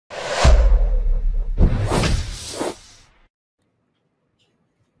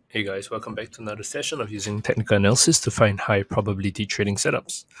Hey guys, welcome back to another session of using technical analysis to find high probability trading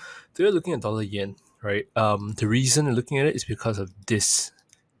setups. Today we're looking at dollar yen, right? The reason we're looking at it is because of this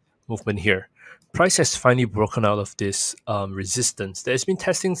movement here. Price has finally broken out of this resistance that has been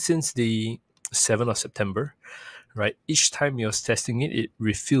testing since the 7th of September, right? Each time you're testing it, it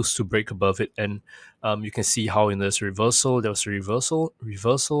refused to break above it. And you can see how in this reversal, there was a reversal,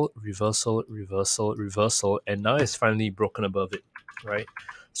 reversal, reversal, reversal, reversal, and now it's finally broken above it, right?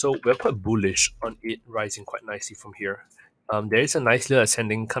 So we're quite bullish on it rising quite nicely from here. There is a nice little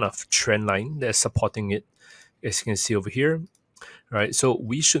ascending kind of trend line that's supporting it, as you can see over here, right? So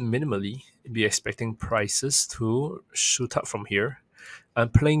we should minimally be expecting prices to shoot up from here. I'm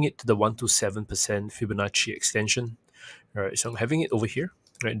playing it to the 127% Fibonacci extension. All right, so I'm having it over here.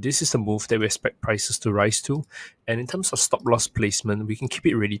 Right, this is the move that we expect prices to rise to. And in terms of stop loss placement, we can keep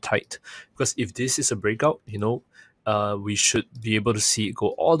it really tight because if this is a breakout, we should be able to see it go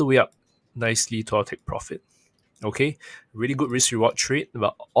all the way up nicely to our take profit. Okay, really good risk reward trade,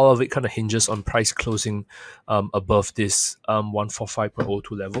 but all of it kind of hinges on price closing above this 145.02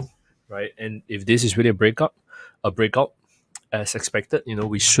 level, right? And if this is really a breakout as expected,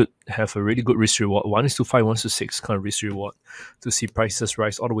 we should have a really good risk reward. 1 is to 5, 1 is to 6 kind of risk reward to see prices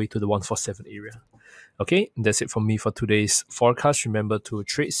rise all the way to the 147 area. Okay, that's it from me for today's forecast. Remember to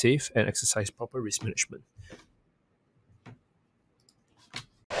trade safe and exercise proper risk management.